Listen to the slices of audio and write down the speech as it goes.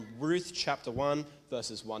Ruth chapter 1,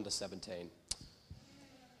 verses 1 to 17.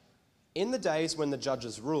 In the days when the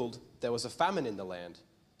judges ruled, there was a famine in the land.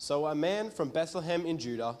 So a man from Bethlehem in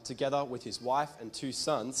Judah, together with his wife and 2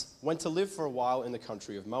 sons, went to live for a while in the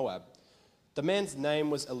country of Moab. The man's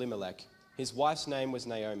name was Elimelech, his wife's name was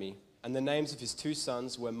Naomi, and the names of his 2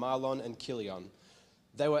 sons were Mahlon and Chilion.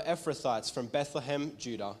 They were Ephrathites from Bethlehem,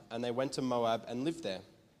 Judah, and they went to Moab and lived there.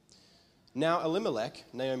 Now Elimelech,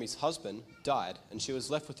 Naomi's husband, died, and she was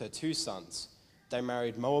left with her 2 sons. They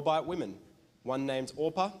married Moabite women, one named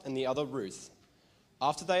Orpah and the other Ruth.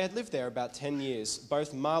 After they had lived there about 10 years,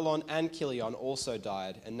 both Mahlon and Chilion also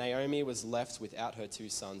died, and Naomi was left without her 2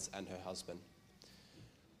 sons and her husband.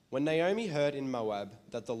 When Naomi heard in Moab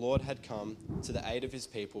that the Lord had come to the aid of his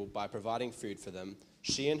people by providing food for them,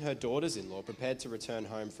 she and her daughters-in-law prepared to return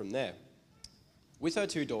home from there. With her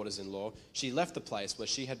 2 daughters-in-law, she left the place where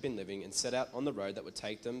she had been living and set out on the road that would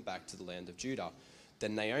take them back to the land of Judah.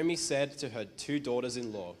 Then Naomi said to her 2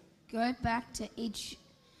 daughters-in-law, "Go back to each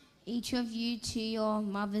of you to your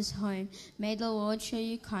mother's home. May the Lord show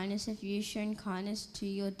you kindness if you've shown kindness to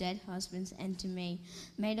your dead husbands and to me.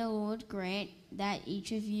 May the Lord grant that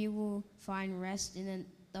each of you will find rest in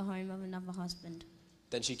the home of another husband."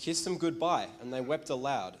 Then she kissed them goodbye, and they wept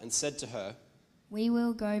aloud and said to her, "We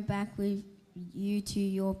will go back with you to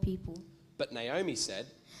your people." But Naomi said,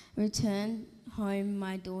 "Return home,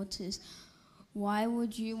 my daughters. Why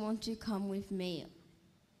would you want to come with me?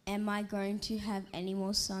 Am I going to have any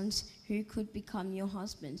more sons who could become your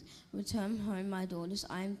husbands? Return home, my daughters.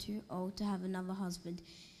 I am too old to have another husband.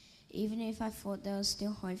 Even if I thought there was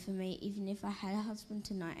still hope for me, even if I had a husband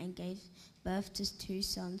tonight and gave birth to 2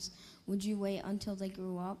 sons, would you wait until they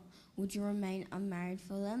grew up? Would you remain unmarried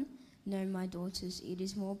for them? No, my daughters, it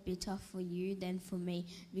is more bitter for you than for me,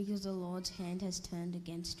 because the Lord's hand has turned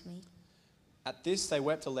against me." At this they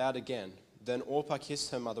wept aloud again. Then Orpah kissed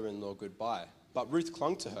her mother-in-law goodbye. But Ruth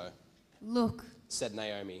clung to her. "Look," said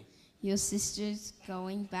Naomi, "your sister's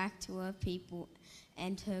going back to her people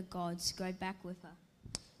and her gods. Go back with her."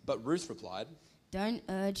 But Ruth replied, "Don't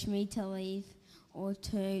urge me to leave or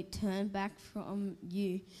to turn back from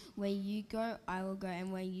you. Where you go, I will go,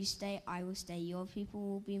 and where you stay, I will stay. Your people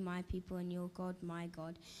will be my people, and your God, my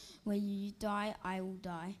God. Where you die, I will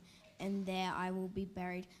die, and there I will be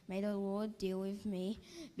buried. May the Lord deal with me,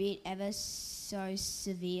 be it ever so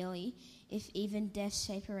severely, if even death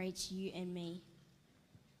separates you and me."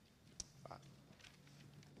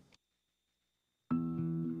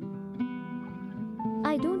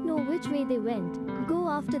 I don't know which way they went. Go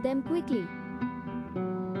after them quickly.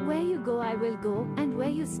 Where you go, I will go, and where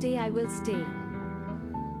you stay, I will stay.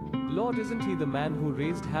 Lord, isn't he the man who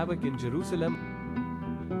raised havoc in Jerusalem?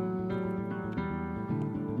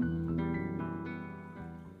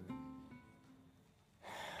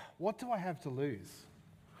 What do I have to lose?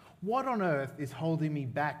 What on earth is holding me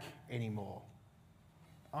back anymore?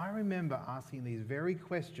 I remember asking these very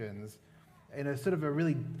questions in a sort of a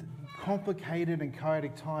really complicated and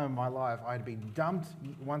chaotic time in my life. I'd been dumped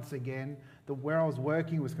once again. Where I was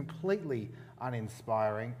working was completely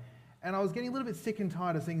uninspiring. And I was getting a little bit sick and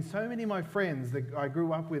tired of seeing so many of my friends that I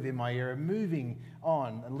grew up with in my area moving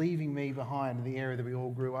on and leaving me behind in the area that we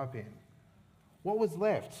all grew up in. What was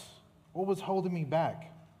left? What was holding me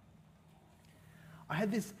back? I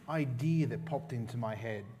had this idea that popped into my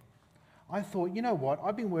head. I thought, you know what,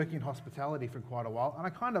 I've been working in hospitality for quite a while and I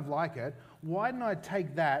kind of like it. Why didn't I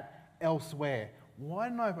take that elsewhere? Why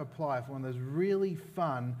didn't I apply for one of those really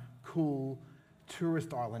fun, cool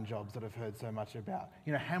tourist island jobs that I've heard so much about?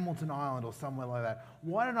 You know, Hamilton Island or somewhere like that.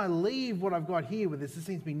 Why don't I leave what I've got here where this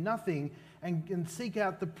seems to be nothing and seek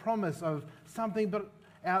out the promise of something but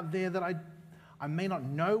out there that I may not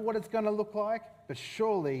know what it's going to look like, but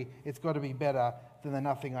surely it's got to be better than the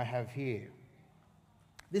nothing I have here.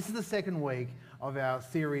 This is the second week of our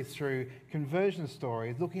series through conversion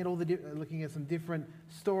stories, looking at some different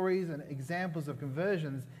stories and examples of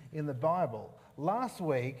conversions in the Bible. Last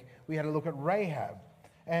week we had a look at Rahab,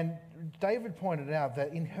 and David pointed out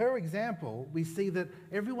that in her example we see that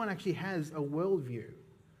everyone actually has a worldview,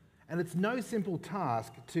 and it's no simple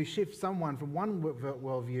task to shift someone from one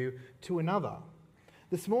worldview to another.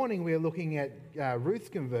 This morning we are looking at Ruth's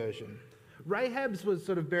conversion. Rahab's was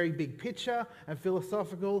sort of very big picture and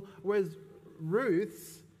philosophical, whereas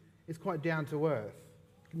Ruth's is quite down to earth,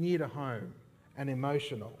 near to home and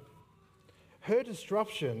emotional. Her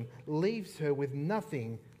disruption leaves her with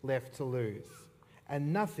nothing left to lose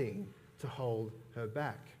and nothing to hold her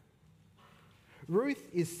back. Ruth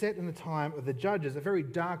is set in the time of the Judges, a very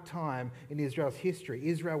dark time in Israel's history.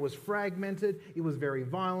 Israel was fragmented, it was very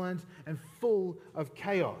violent and full of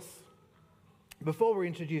chaos. Before we're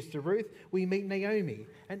introduced to Ruth, we meet Naomi,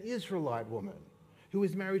 an Israelite woman who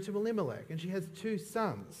is married to Elimelech, and she has 2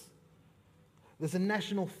 sons. There's a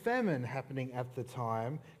national famine happening at the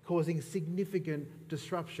time, causing significant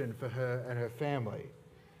disruption for her and her family.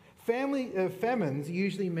 Famines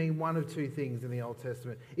usually mean one of 2 things in the Old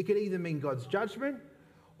Testament. It could either mean God's judgment,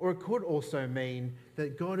 or it could also mean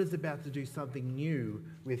that God is about to do something new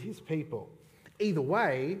with his people. Either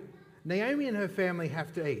way, Naomi and her family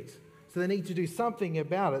have to eat, so they need to do something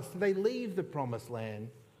about it. So they leave the promised land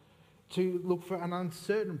to look for an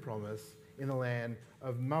uncertain promise in the land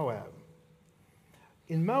of Moab.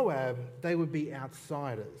 In Moab, they would be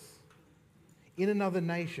outsiders, in another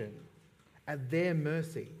nation, at their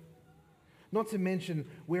mercy. Not to mention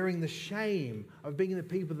wearing the shame of being the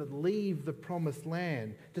people that leave the promised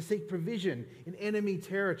land to seek provision in enemy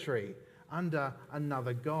territory under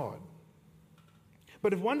another god.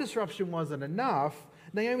 But if one disruption wasn't enough,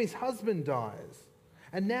 Naomi's husband dies.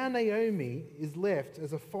 And now Naomi is left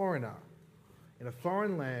as a foreigner in a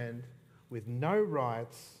foreign land with no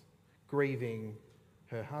rights, grieving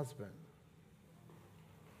her husband.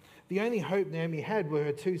 The only hope Naomi had were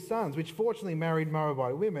her 2 sons, which fortunately married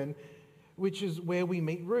Moabite women, which is where we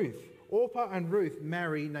meet Ruth. Orpah and Ruth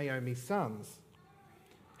marry Naomi's sons.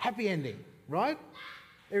 Happy ending, right?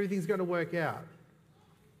 Everything's going to work out.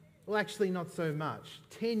 Well, actually, not so much.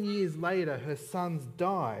 10 years later, her sons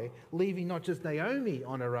die, leaving not just Naomi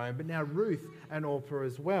on her own, but now Ruth and Orpah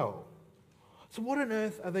as well. So what on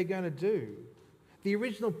earth are they going to do? The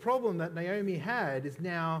original problem that Naomi had is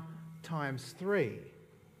now times 3.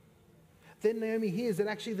 Then Naomi hears that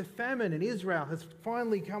actually the famine in Israel has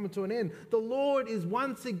finally come to an end. The Lord is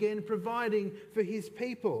once again providing for his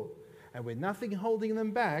people. And with nothing holding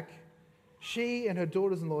them back, she and her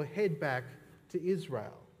daughters-in-law head back to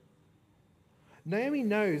Israel. Naomi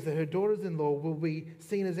knows that her daughters-in-law will be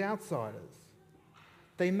seen as outsiders.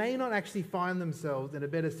 They may not actually find themselves in a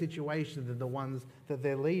better situation than the ones that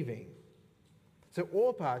they're leaving. So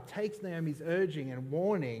Orpah takes Naomi's urging and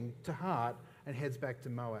warning to heart and heads back to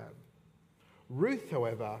Moab. Ruth,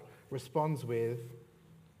 however, responds with,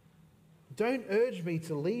 "Don't urge me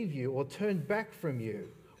to leave you or turn back from you.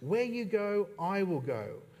 Where you go, I will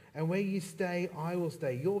go. And where you stay, I will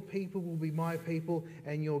stay. Your people will be my people,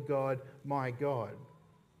 and your God, my God."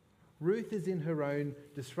 Ruth is in her own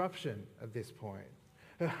disruption at this point.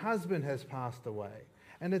 Her husband has passed away,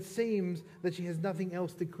 and it seems that she has nothing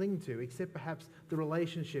else to cling to except perhaps the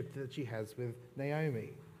relationship that she has with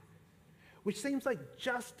Naomi, which seems like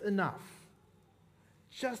just enough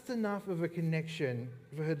of a connection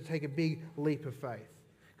for her to take a big leap of faith.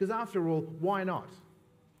 Because after all, why not?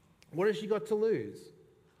 What has she got to lose?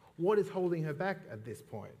 What is holding her back at this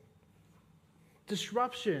point?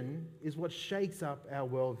 Disruption is what shakes up our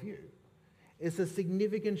worldview. It's a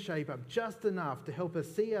significant shape-up, just enough to help us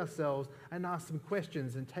see ourselves and ask some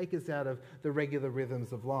questions and take us out of the regular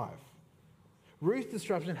rhythms of life. Ruth's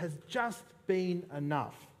disruption has just been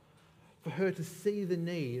enough for her to see the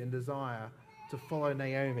need and desire to follow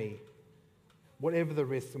Naomi, whatever the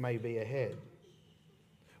risks may be ahead.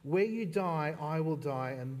 "Where you die, I will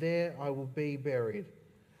die, and there I will be buried.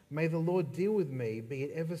 May the Lord deal with me, be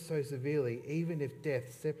it ever so severely, even if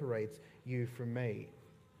death separates you from me."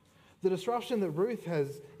 The disruption that Ruth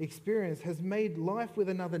has experienced has made life with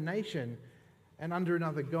another nation and under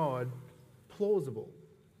another God plausible.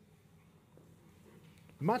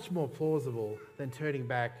 Much more plausible than turning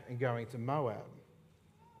back and going to Moab.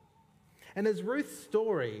 And as Ruth's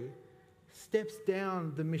story steps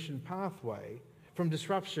down the mission pathway from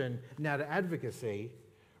disruption now to advocacy,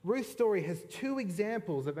 Ruth's story has 2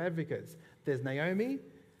 examples of advocates. There's Naomi,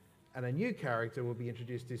 and a new character we'll be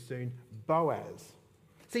introduced to soon, Boaz.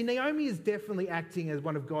 See, Naomi is definitely acting as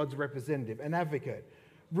one of God's representative, an advocate.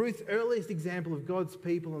 Ruth's earliest example of God's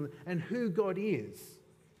people and who God is.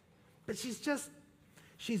 But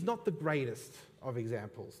she's not the greatest of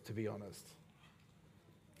examples, to be honest.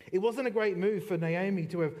 It wasn't a great move for Naomi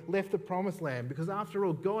to have left the promised land because after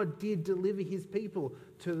all, God did deliver his people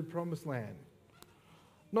to the promised land.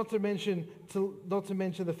 Not to mention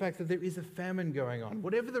the fact that there is a famine going on.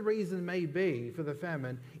 Whatever the reason may be for the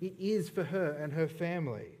famine, it is for her and her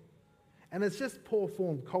family. And it's just poor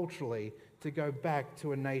form culturally to go back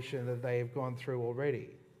to a nation that they have gone through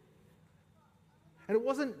already. And it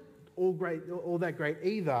wasn't all that great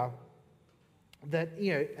either that,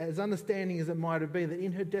 as understanding as it might have been, that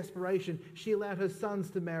in her desperation, she allowed her sons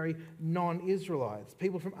to marry non-Israelites,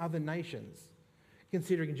 people from other nations.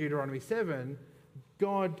 Considering in Deuteronomy 7,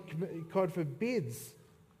 God forbids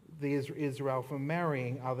Israel from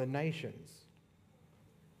marrying other nations.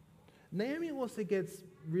 Naomi also gets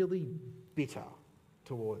really bitter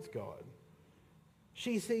towards God.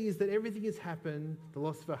 She sees that everything has happened, the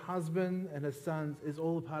loss of her husband and her sons is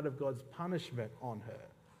all a part of God's punishment on her.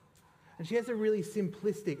 And she has a really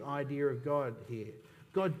simplistic idea of God here.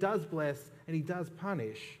 God does bless and he does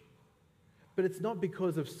punish, but it's not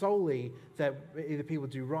because of solely that either people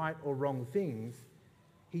do right or wrong things.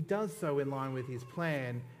 He does so in line with his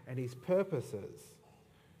plan and his purposes.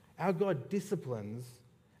 Our God disciplines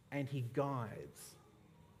and he guides.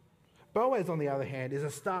 Boaz, on the other hand, is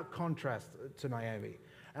a stark contrast to Naomi.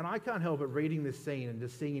 And I can't help but reading this scene and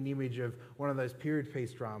just seeing an image of one of those period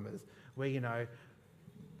piece dramas where,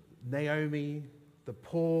 Naomi, the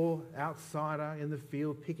poor outsider in the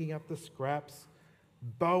field picking up the scraps.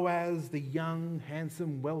 Boaz, the young,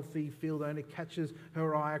 handsome, wealthy field owner, catches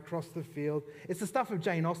her eye across the field. It's the stuff of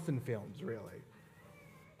Jane Austen films, really.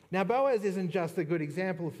 Now, Boaz isn't just a good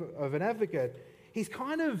example of an advocate. He's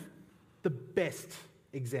kind of the best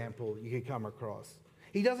example you could come across.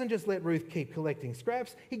 He doesn't just let Ruth keep collecting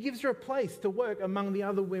scraps, he gives her a place to work among the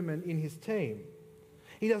other women in his team.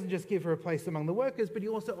 He doesn't just give her a place among the workers, but he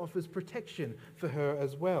also offers protection for her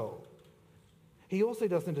as well. He also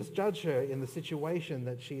doesn't just judge her in the situation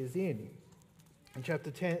that she is in. In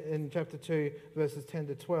chapter 2, verses 10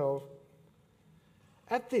 to 12,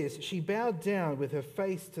 at this she bowed down with her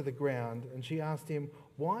face to the ground, and she asked him,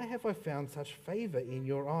 "Why have I found such favor in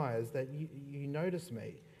your eyes that you notice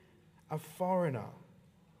me, a foreigner?"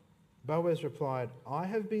 Boaz replied, "I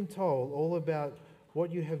have been told all about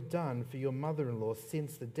what you have done for your mother-in-law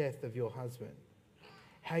since the death of your husband,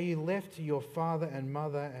 how you left your father and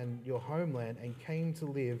mother and your homeland and came to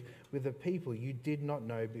live with a people you did not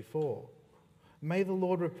know before. May the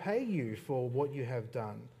Lord repay you for what you have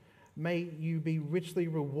done. May you be richly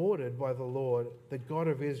rewarded by the Lord, the God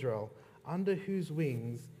of Israel, under whose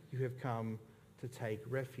wings you have come to take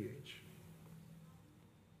refuge."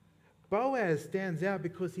 Boaz stands out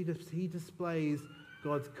because he displays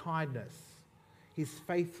God's kindness, his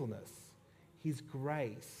faithfulness, his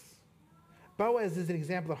grace. Boaz is an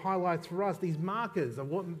example that highlights for us these markers of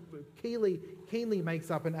what keenly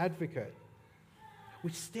makes up an advocate,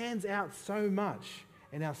 which stands out so much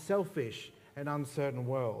in our selfish and uncertain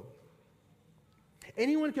world.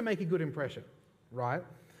 Anyone can make a good impression, right?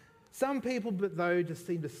 Some people, though, just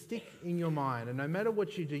seem to stick in your mind, and no matter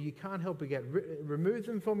what you do, you can't help but remove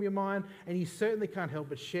them from your mind, and you certainly can't help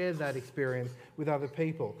but share that experience with other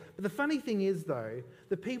people. But the funny thing is, though,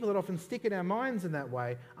 the people that often stick in our minds in that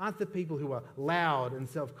way aren't the people who are loud and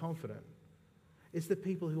self-confident. It's the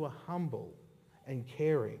people who are humble and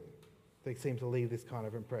caring that seem to leave this kind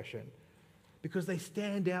of impression, because they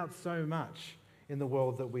stand out so much in the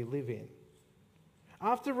world that we live in.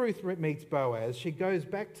 After Ruth meets Boaz, she goes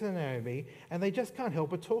back to Naomi, and they just can't help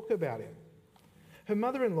but talk about him. Her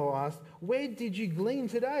mother-in-law asked, "Where did you glean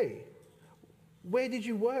today? Where did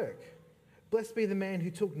you work? Blessed be the man who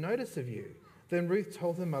took notice of you." Then Ruth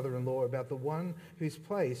told her mother-in-law about the one whose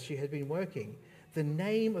place she had been working. "The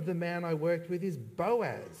name of the man I worked with is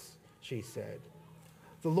Boaz," she said.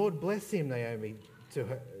 "The Lord bless him," Naomi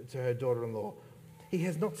to her daughter-in-law. "He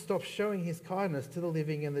has not stopped showing his kindness to the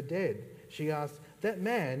living and the dead." She asked,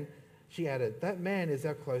 she added, "That man is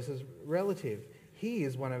our closest relative. He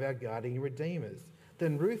is one of our guardian redeemers."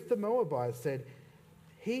 Then Ruth the Moabite said,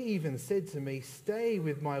 "He even said to me, 'Stay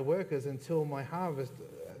with my workers until my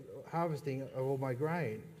harvesting of all my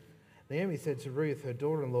grain.'" Naomi said to Ruth, her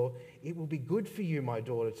daughter-in-law, "It will be good for you, my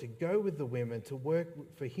daughter, to go with the women to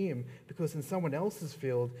work for him, because in someone else's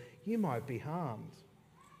field you might be harmed."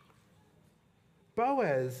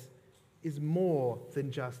 Boaz is more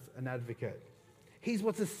than just an advocate. He's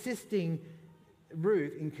what's assisting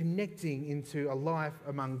Ruth in connecting into a life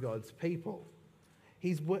among God's people.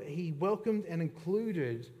 He welcomed and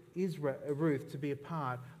included Ruth to be a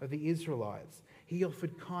part of the Israelites. He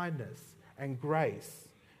offered kindness and grace.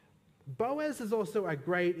 Boaz is also a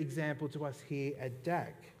great example to us here at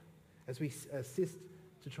DAC as we assist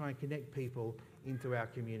to try and connect people into our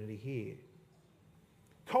community here.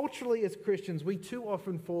 Culturally, as Christians, we too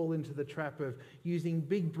often fall into the trap of using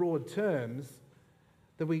big, broad terms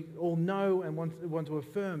that we all know and want to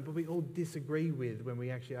affirm, but we all disagree with when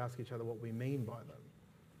we actually ask each other what we mean by them.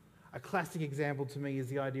 A classic example to me is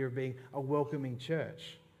the idea of being a welcoming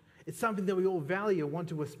church. It's something that we all value and want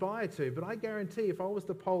to aspire to, but I guarantee if I was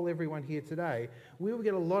to poll everyone here today, we will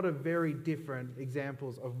get a lot of very different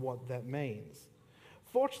examples of what that means.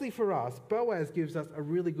 Fortunately for us, Boaz gives us a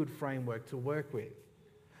really good framework to work with.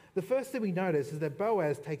 The first thing we notice is that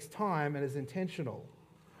Boaz takes time and is intentional.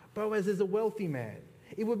 Boaz is a wealthy man.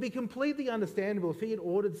 It would be completely understandable if he had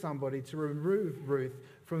ordered somebody to remove Ruth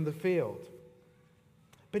from the field.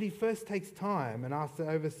 But he first takes time and asks the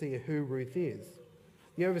overseer who Ruth is.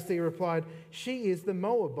 The overseer replied, "She is the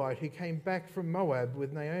Moabite who came back from Moab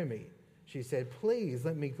with Naomi." She said, "Please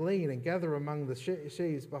let me glean and gather among the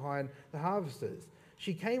sheaves behind the harvesters."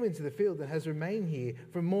 She came into the field and has remained here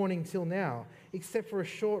from morning till now, except for a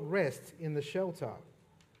short rest in the shelter.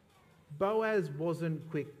 Boaz wasn't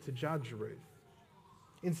quick to judge Ruth.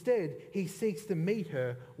 Instead, he seeks to meet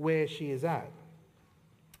her where she is at.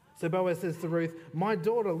 So Boaz says to Ruth, "My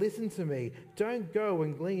daughter, listen to me. Don't go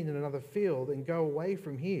and glean in another field and go away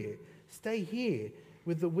from here. Stay here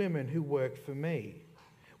with the women who work for me."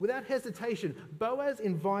 Without hesitation, Boaz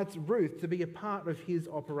invites Ruth to be a part of his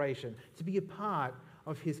operation, to be a part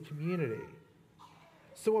of his community.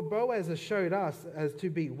 So what Boaz has showed us as to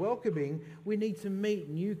be welcoming, we need to meet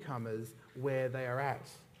newcomers where they are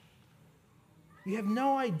at. You have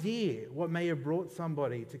no idea what may have brought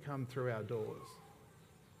somebody to come through our doors.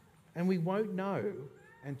 And we won't know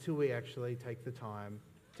until we actually take the time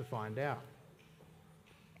to find out.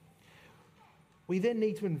 We then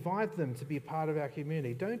need to invite them to be a part of our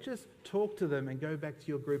community. Don't just talk to them and go back to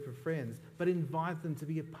your group of friends, but invite them to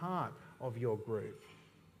be a part of your group.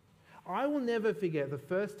 I will never forget the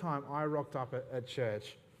first time I rocked up at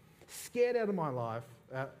church, scared out of my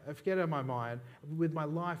mind, with my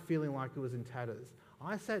life feeling like it was in tatters.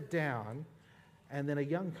 I sat down, and then a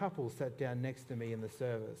young couple sat down next to me in the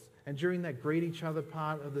service. And during that greet each other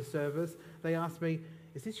part of the service, they asked me,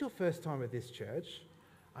 "Is this your first time at this church?"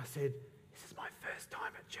 I said, "This is my first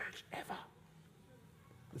time at church ever."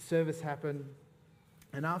 The service happened,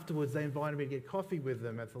 and afterwards they invited me to get coffee with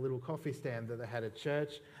them at the little coffee stand that they had at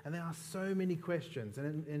church, and they asked so many questions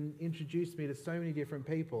and introduced me to so many different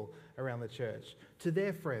people around the church, to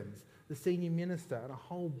their friends, the senior minister, and a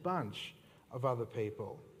whole bunch of other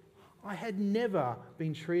people. I had never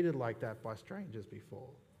been treated like that by strangers before.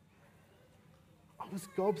 I was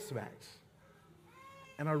gobsmacked.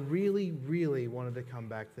 And I really, really wanted to come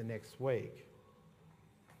back the next week.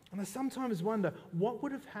 And I sometimes wonder what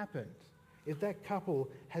would have happened if that couple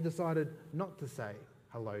had decided not to say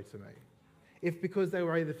hello to me. If because they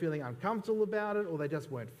were either feeling uncomfortable about it, or they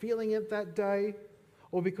just weren't feeling it that day,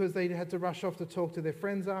 or because they had to rush off to talk to their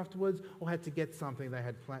friends afterwards, or had to get something they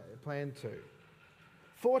had planned to.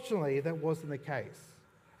 Fortunately, that wasn't the case,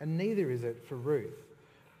 and neither is it for Ruth.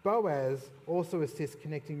 Boaz also assists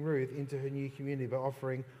connecting Ruth into her new community by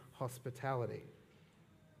offering hospitality.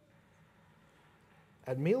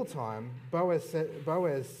 At mealtime, Boaz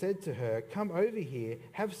said to her, "Come over here,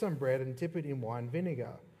 have some bread and dip it in wine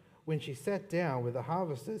vinegar." When she sat down with the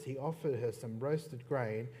harvesters, he offered her some roasted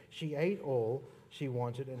grain. She ate all she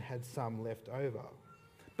wanted and had some left over.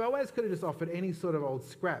 Boaz could have just offered any sort of old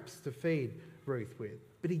scraps to feed Ruth with,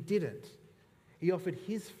 but he didn't. He offered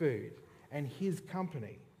his food and his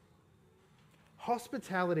company.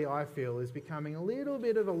 Hospitality, I feel, is becoming a little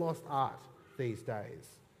bit of a lost art these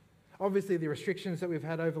days. Obviously, the restrictions that we've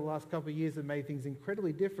had over the last couple of years have made things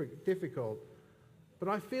incredibly difficult, but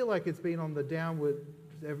I feel like it's been on the downward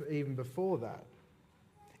even before that.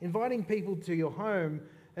 Inviting people to your home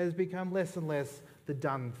has become less and less the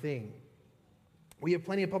done thing. We have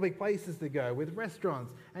plenty of public places to go, with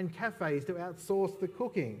restaurants and cafes to outsource the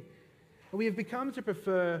cooking. And we have become to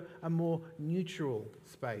prefer a more neutral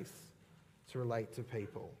space to relate to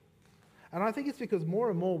people. And I think it's because more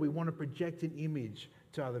and more we want to project an image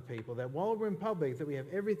to other people, that while we're in public, that we have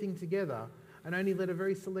everything together and only let a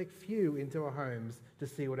very select few into our homes to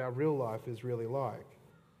see what our real life is really like.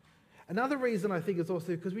 Another reason I think is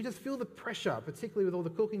also because we just feel the pressure, particularly with all the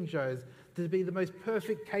cooking shows, to be the most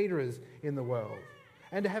perfect caterers in the world,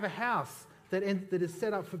 and to have a house that is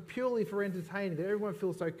set up purely for entertaining, that everyone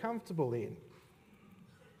feels so comfortable in.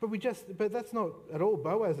 But that's not at all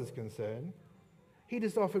Boaz's concern. He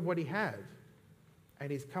just offered what he had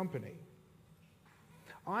and his company.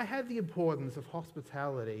 I had the importance of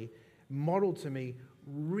hospitality modeled to me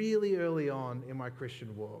really early on in my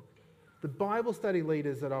Christian walk. The Bible study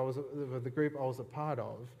leaders the group I was a part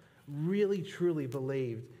of, really truly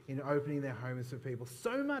believed in opening their homes for people.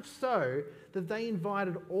 So much so that they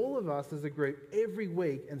invited all of us as a group every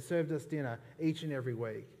week and served us dinner each and every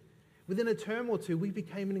week. Within a term or two, we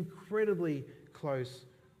became an incredibly close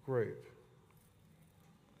group.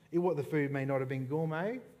 The food may not have been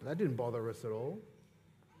gourmet, but that didn't bother us at all.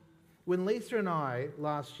 When Lisa and I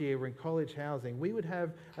last year were in college housing, we would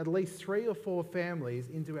have at least 3 or 4 families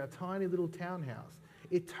into our tiny little townhouse.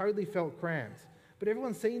 It totally felt cramped, but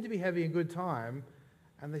everyone seemed to be having a good time,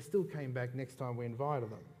 and they still came back next time we invited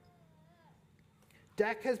them.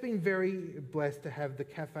 DAC has been very blessed to have the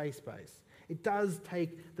cafe space. It does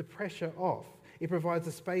take the pressure off. It provides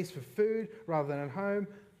a space for food rather than at home,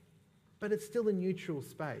 but it's still a neutral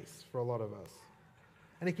space for a lot of us.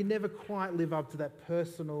 And it can never quite live up to that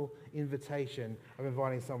personal invitation of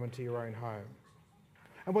inviting someone to your own home.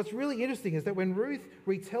 And what's really interesting is that when Ruth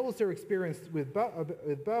retells her experience with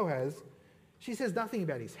Boaz, she says nothing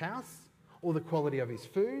about his house or the quality of his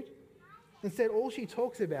food. Instead, all she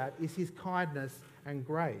talks about is his kindness and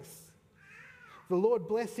grace. The Lord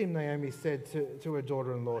bless him, Naomi said to her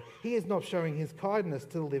daughter-in-law. He is not showing his kindness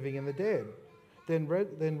to the living and the dead. Then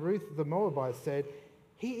Ruth the Moabite said,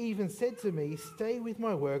 he even said to me, stay with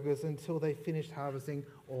my workers until they finish harvesting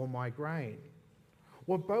all my grain.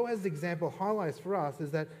 What Boaz's example highlights for us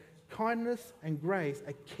is that kindness and grace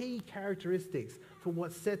are key characteristics for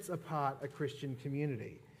what sets apart a Christian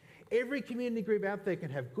community. Every community group out there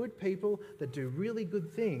can have good people that do really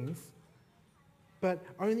good things, but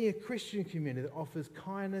only a Christian community that offers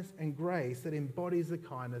kindness and grace that embodies the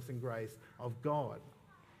kindness and grace of God.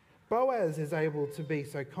 Boaz is able to be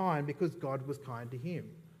so kind because God was kind to him.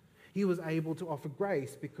 He was able to offer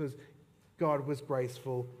grace because God was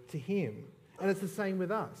graceful to him. And it's the same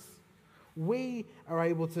with us. We are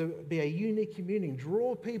able to be a unique community,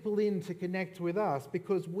 draw people in to connect with us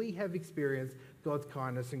because we have experienced God's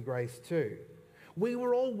kindness and grace too. We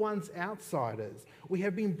were all once outsiders. We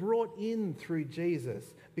have been brought in through Jesus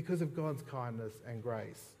because of God's kindness and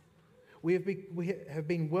grace. We have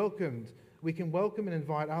been welcomed. We can welcome and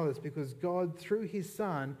invite others because God, through his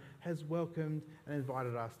Son, has welcomed and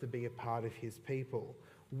invited us to be a part of his people.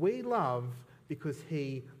 We love because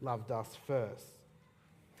he loved us first.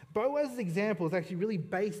 Boaz's example is actually really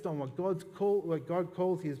based on what God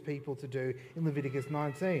calls his people to do in Leviticus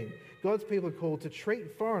 19. God's people are called to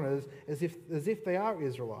treat foreigners as if they are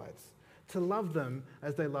Israelites, to love them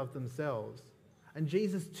as they love themselves. And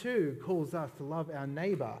Jesus too calls us to love our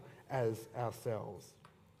neighbour as ourselves.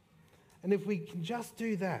 And if we can just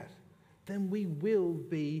do that, then we will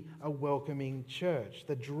be a welcoming church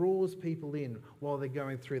that draws people in while they're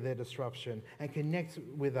going through their disruption and connects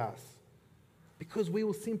with us. Because we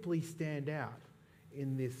will simply stand out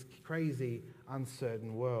in this crazy,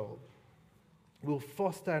 uncertain world. We'll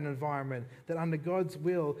foster an environment that under God's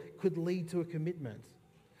will could lead to a commitment.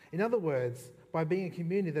 In other words, by being a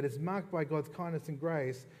community that is marked by God's kindness and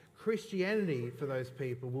grace, Christianity for those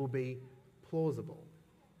people will be plausible.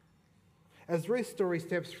 As Ruth's story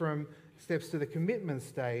steps to the commitment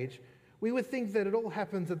stage, we would think that it all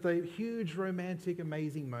happens at the huge, romantic,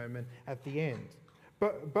 amazing moment at the end.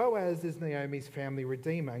 But Boaz is Naomi's family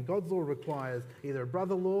redeemer, and God's law requires either a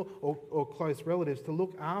brother-in-law or close relatives to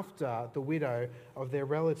look after the widow of their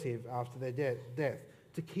relative after their death,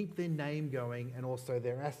 to keep their name going and also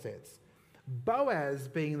their assets. Boaz,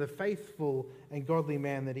 being the faithful and godly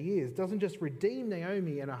man that he is, doesn't just redeem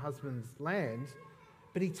Naomi and her husband's land,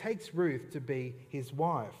 but he takes Ruth to be his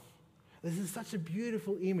wife. This is such a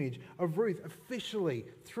beautiful image of Ruth officially,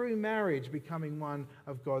 through marriage, becoming one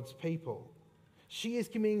of God's people. She is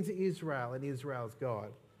committing to Israel and Israel's God.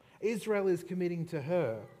 Israel is committing to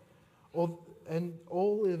her. And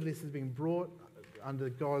all of this has been brought under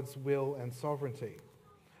God's will and sovereignty.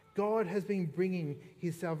 God has been bringing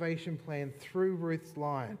his salvation plan through Ruth's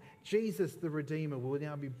line. Jesus, the Redeemer, will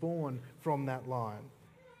now be born from that line.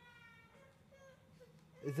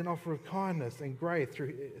 It's an offer of kindness and grace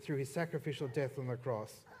through his sacrificial death on the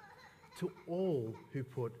cross to all who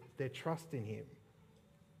put their trust in him.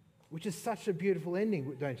 Which is such a beautiful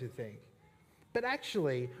ending, don't you think? But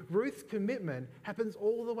actually, Ruth's commitment happens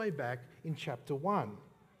all the way back in chapter 1,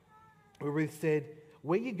 where Ruth said,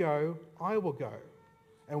 where you go, I will go,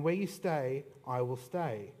 and where you stay, I will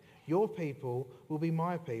stay. Your people will be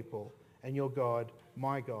my people, and your God,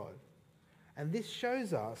 my God. And this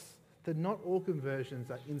shows us that not all conversions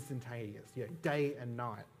are instantaneous, day and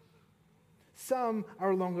night. Some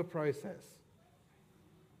are a longer process.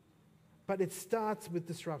 But it starts with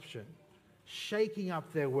disruption, shaking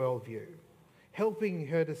up their worldview, helping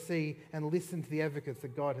her to see and listen to the advocates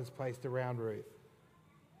that God has placed around Ruth.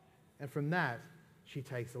 And from that, she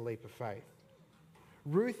takes a leap of faith.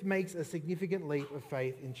 Ruth makes a significant leap of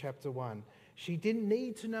faith in chapter 1. She didn't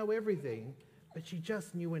need to know everything, but she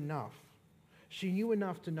just knew enough. She knew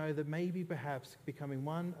enough to know that maybe perhaps becoming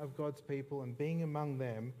one of God's people and being among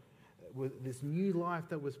them with this new life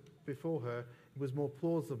that was before her was more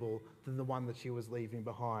plausible than the one that she was leaving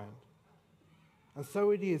behind. And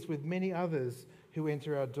so it is with many others who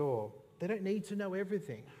enter our door. They don't need to know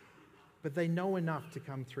everything, but they know enough to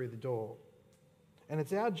come through the door. And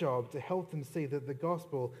it's our job to help them see that the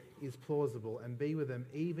gospel is plausible and be with them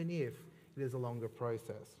even if it is a longer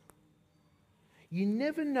process. You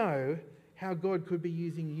never know how God could be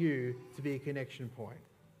using you to be a connection point.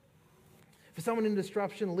 For someone in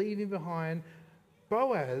disruption, leaving behind,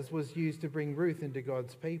 Boaz was used to bring Ruth into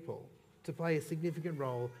God's people. to play a significant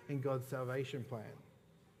role in God's salvation plan.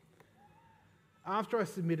 After I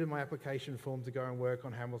submitted my application form to go and work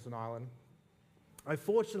on Hamilton Island, I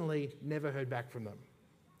fortunately never heard back from them.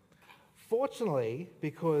 Fortunately,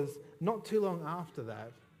 because not too long after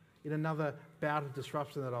that, in another bout of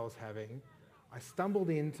disruption that I was having, I stumbled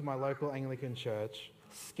into my local Anglican church,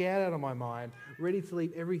 scared out of my mind, ready to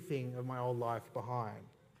leave everything of my old life behind.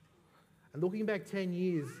 And looking back 10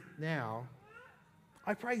 years now,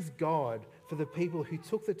 I praise God for the people who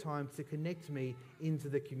took the time to connect me into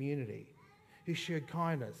the community, who showed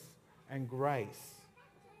kindness and grace.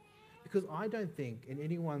 Because I don't think in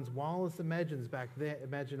anyone's wildest imaginations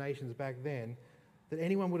back then that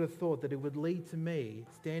anyone would have thought that it would lead to me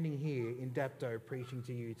standing here in Dapto preaching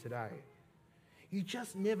to you today. You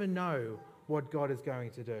just never know what God is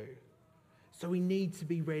going to do. So we need to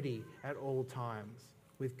be ready at all times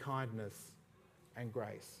with kindness and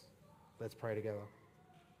grace. Let's pray together.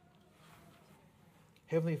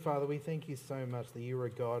 Heavenly Father, we thank you so much that you are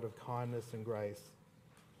a God of kindness and grace,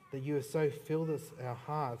 that you have so filled our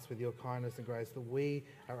hearts with your kindness and grace that we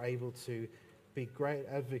are able to be great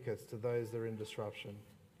advocates to those that are in disruption,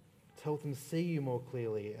 to help them see you more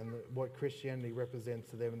clearly and what Christianity represents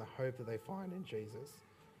to them and the hope that they find in Jesus.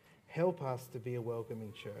 Help us to be a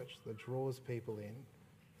welcoming church that draws people in,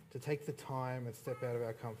 to take the time and step out of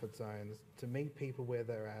our comfort zones, to meet people where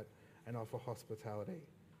they're at and offer hospitality.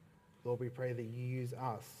 Lord, we pray that you use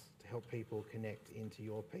us to help people connect into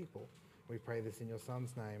your people. We pray this in your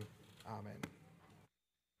Son's name. Amen.